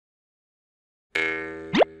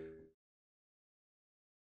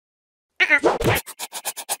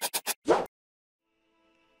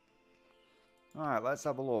Alright, let's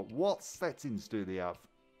have a look. What settings do they have?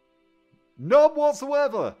 None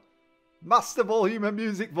whatsoever! Master volume and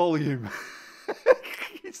music volume.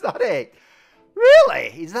 Is that it? Really?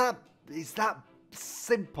 Is that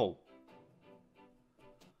simple?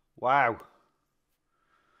 Wow.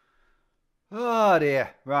 Oh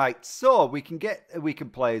dear. Right, so we can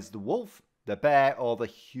play as the wolf, the bear, or the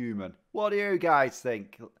human. What do you guys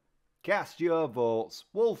think? Cast your votes.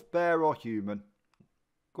 Wolf, bear, or human?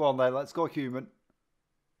 Go on then, let's go human.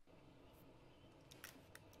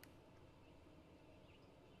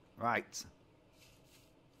 Right.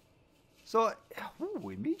 So, ooh,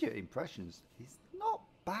 immediate impressions. It's not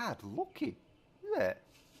bad looking, is it?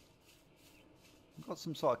 We've got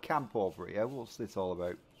some sort of camp over here. What's this all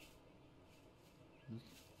about?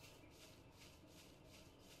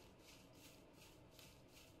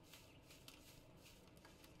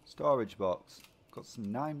 Storage box. Got some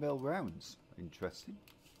 9mm rounds. Interesting.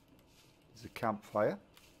 There's a campfire.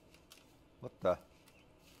 What the?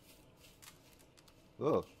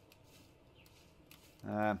 Oh.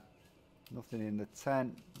 Nothing in the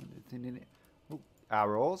tent. Anything in it? Oh,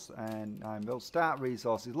 arrows and 9mm. Start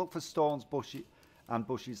resources. Look for stones,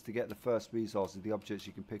 bushes to get the first resources. The objects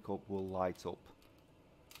you can pick up will light up.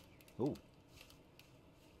 Oh.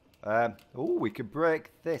 Oh, we can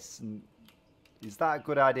break this. And is that a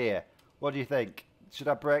good idea? What do you think? Should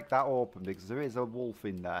I break that open? Because there is a wolf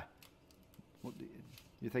in there. What do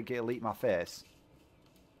you think it'll eat my face?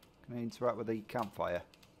 Can I interact with the campfire?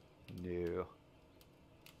 No.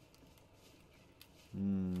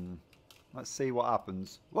 Let's see what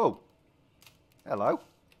happens. Whoa. Hello.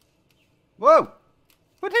 Whoa.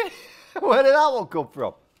 Where did that one come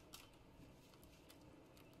from?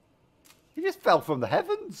 He just fell from the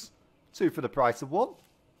heavens. 2 for the price of 1.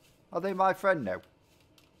 Are they my friend now?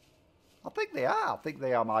 I think they are. I think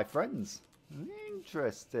they are my friends.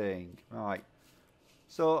 Interesting. Right.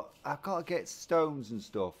 So, I've got to get stones and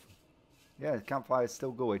stuff. Yeah, the campfire's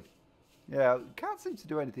still going. Yeah, can't seem to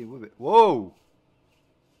do anything with it. Whoa!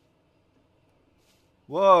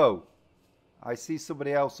 Whoa! I see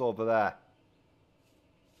somebody else over there.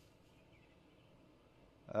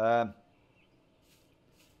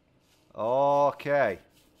 Okay.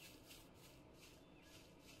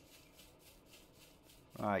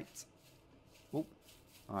 Right. Oh,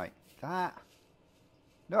 right. That.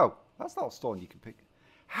 No, that's not a stone you can pick.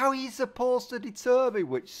 How are you supposed to determine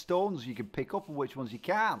which stones you can pick up and which ones you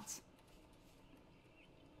can't?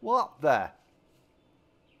 What the?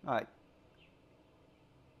 Right.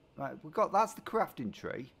 Right, we've got, that's the crafting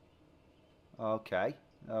tree. Okay,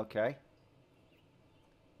 okay.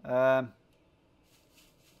 Oh,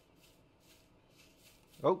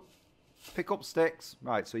 pick up sticks.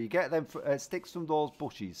 Right, so you get them sticks from those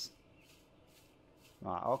bushes.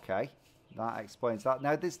 Right, okay. That explains that.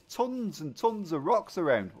 Now, there's tons and tons of rocks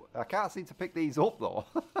around. I can't seem to pick these up, though.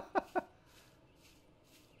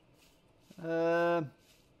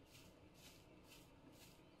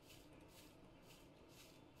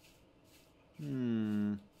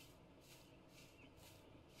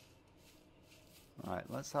 Right,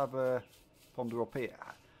 let's have a ponder up here.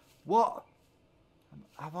 What?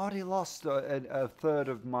 I've already lost a third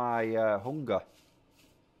of my hunger.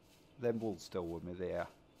 Them wolves still with me there.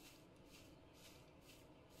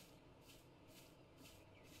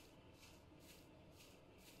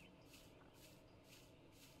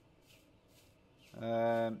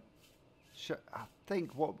 I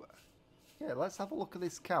think what... Yeah, let's have a look at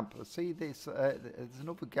this camp. I see this. There's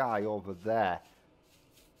another guy over there.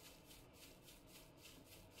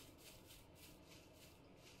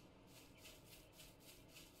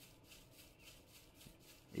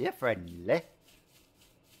 Yeah, friendly.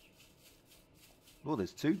 Oh,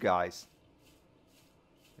 there's 2 guys.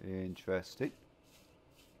 Interesting.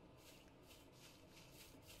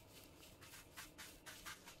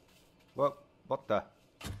 Whoa, what the?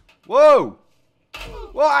 Whoa!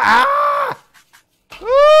 Whoa! Ah!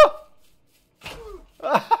 Oh!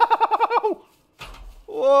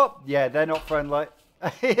 Whoa! Yeah, they're not friendly.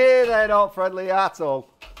 They're not friendly at all.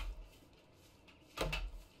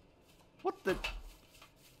 What the?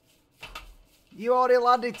 You already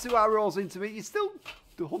landed 2 arrows into me. You're still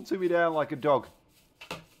hunting me down like a dog.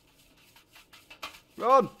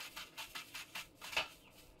 Run!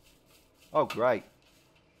 Oh, great.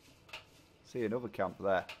 See another camp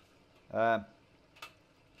there. Are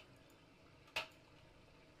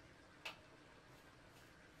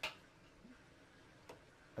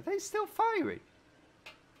they still firing?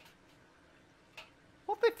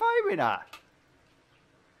 What are they firing at?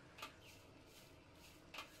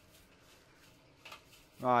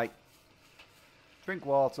 Right. Drink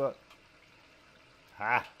water.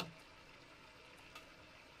 Ha.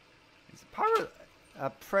 It's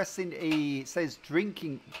pressing E. It says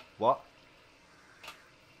drinking. What?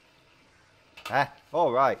 Ah.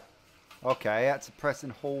 All right. Okay. I had to press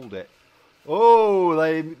and hold it. Oh,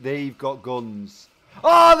 they've got guns.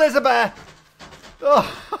 Oh, there's a bear. Oh.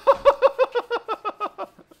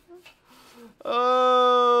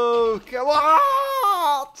 Oh,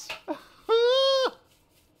 what?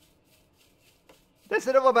 There's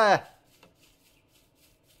another bear.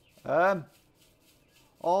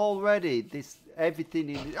 Already, everything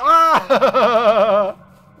in ah!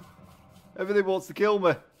 Everything wants to kill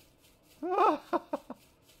me.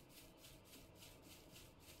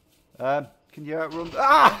 Can you outrun?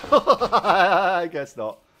 Ah! I guess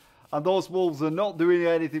not. And those wolves are not doing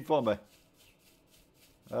anything for me.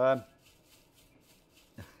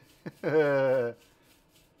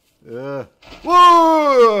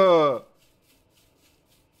 Whoa!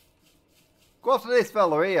 Go after this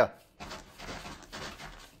fella here.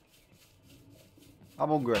 I'm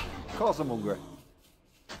hungry. Of course I'm hungry.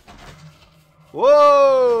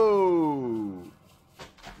 Whoa!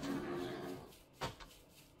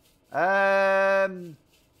 I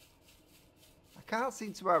can't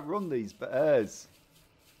seem to outrun these bears.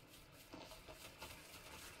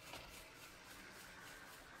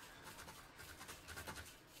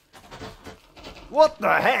 What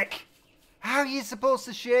the heck? How are you supposed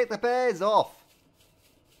to shake the bears off?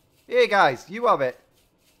 Here, guys, you have it.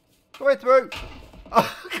 Go through.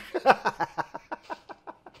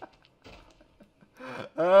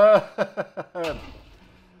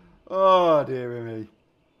 Oh, dear me.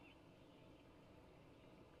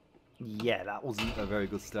 Yeah, that wasn't a very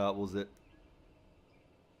good start, was it?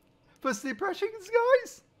 First impressions,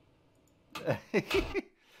 guys.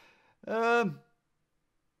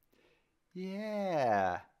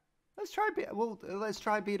 Yeah. Let's try being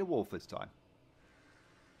a wolf this time.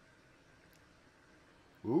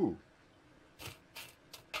 Ooh.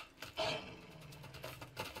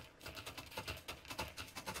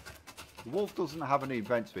 The wolf doesn't have any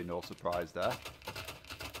inventory, no surprise there.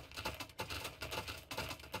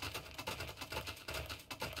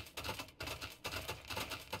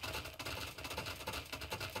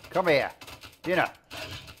 Come here. Dinner.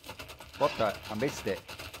 What the? I missed it.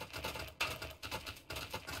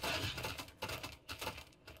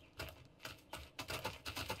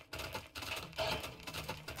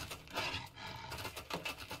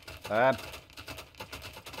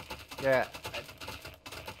 Yeah.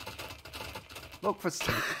 Look for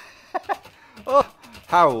oh,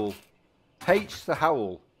 howl. H to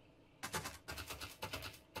howl.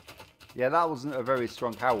 Yeah, that wasn't a very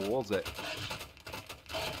strong howl, was it?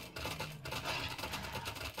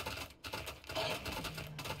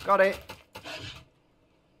 Got it.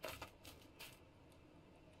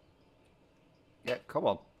 Yeah, come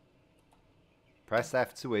on. Press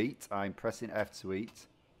F to eat. I'm pressing F to eat.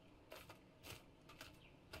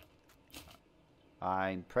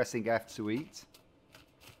 I'm pressing F to eat.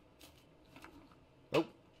 Oh,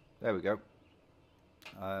 there we go.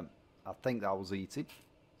 I think that was eating.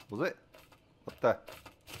 Was it? What the?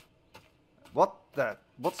 What the?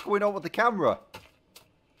 What's going on with the camera?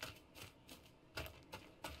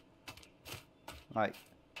 Right.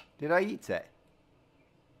 Did I eat it?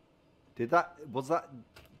 Did that? Was that?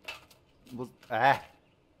 Was ah?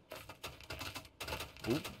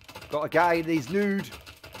 Ooh, got a guy and he's nude.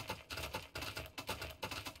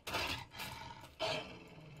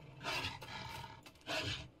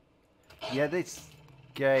 Yeah, this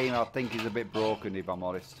game I think is a bit broken, if I'm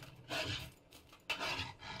honest.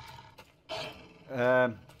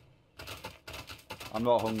 I'm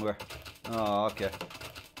not hungry. Oh, okay.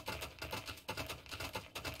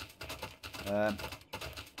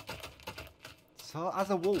 So, as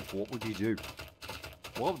a wolf, what would you do?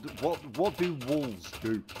 What do wolves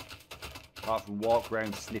do? Apart from walk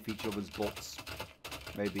around, sniff each other's butts,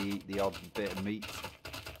 maybe eat the odd bit of meat,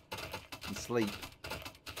 and sleep.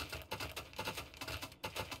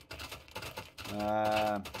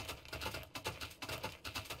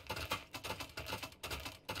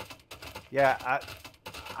 Yeah,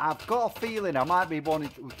 I've got a feeling I might be wanting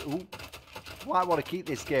to, might want to keep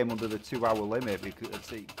this game under the 2-hour limit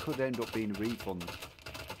because it could end up being a refund.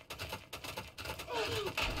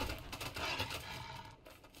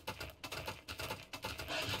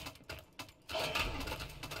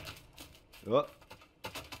 Oh.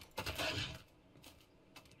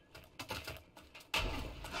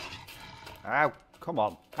 Ow, come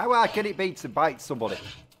on. How hard can it be to bite somebody?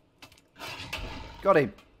 Got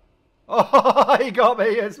him. Oh, he got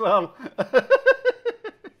me as well.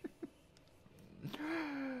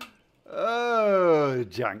 Oh,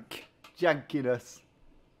 jank. Jankiness.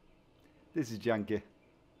 This is janky.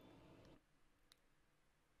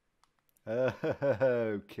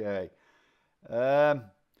 Okay.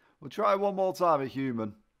 We'll try one more time at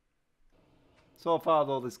human. So far,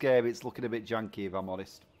 though, this game, it's looking a bit janky, if I'm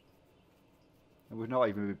honest. And we've not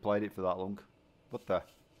even been playing it for that long. What the? I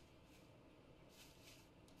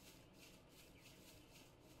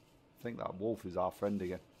think that wolf is our friend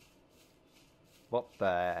again. What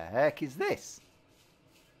the heck is this?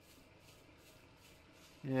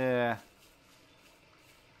 Yeah.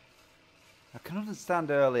 I can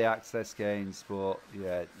understand early access games, but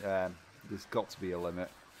yeah, there's got to be a limit.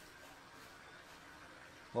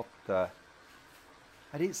 What the?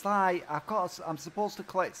 And it's like I'm supposed to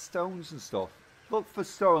collect stones and stuff. Look for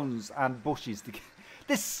stones and bushes to get.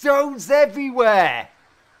 There's stones everywhere,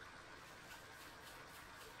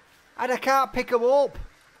 and I can't pick them up.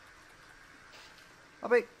 I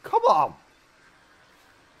mean, come on!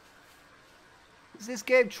 Is this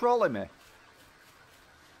game trolling me?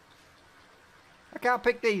 I can't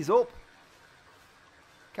pick these up.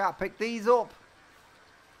 Can't pick these up.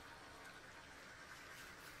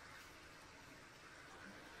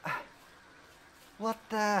 What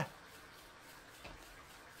the?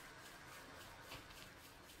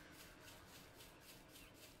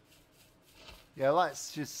 Yeah,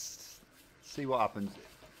 let's just see what happens.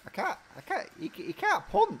 I can't, he can't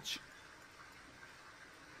punch.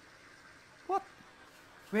 What?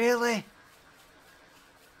 Really?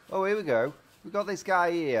 Oh, here we go. We got this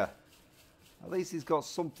guy here. At least he's got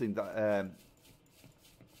something that,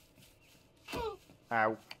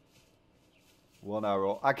 ow. One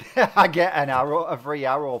arrow. I get an arrow, a free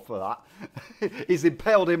arrow for that. He's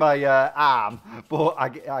impaled in my arm, but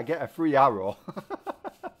I get a free arrow.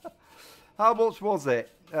 How much was it?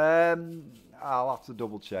 I'll have to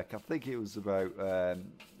double check. I think it was about. I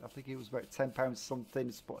think it was about £10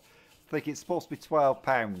 something. I think it's supposed to be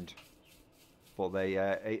 £12 for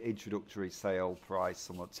the introductory sale price,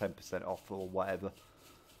 somewhat 10% off or whatever.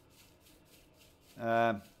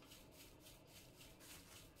 Yeah.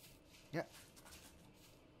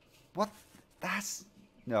 What? That's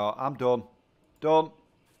no. I'm done. Done.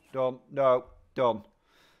 Done. No. Done.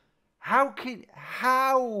 How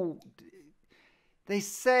they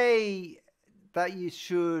say that you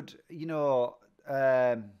should, you know,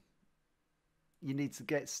 you need to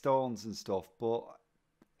get stones and stuff, but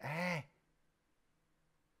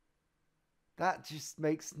that just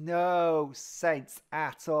makes no sense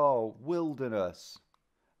at all. Wilderness.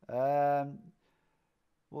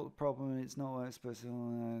 What the problem is? Not what I expected.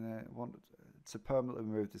 Want to permanently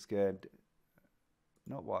remove this game.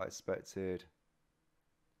 Not what I expected.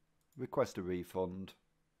 Request a refund.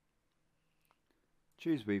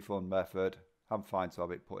 Choose refund method. I'm fine to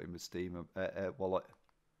have it put in the Steam wallet.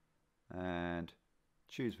 And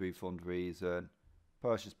choose refund reason.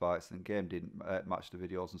 Purchase by accident. Game didn't match the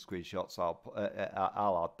videos and screenshots. I'll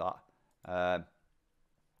add that.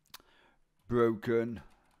 Broken.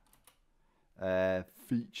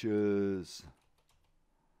 Features.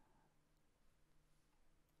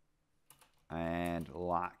 And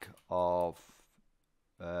lack of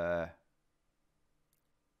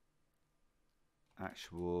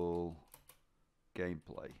actual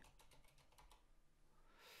gameplay.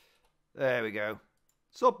 There we go.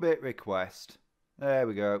 Submit request. There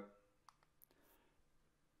we go.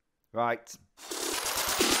 Right.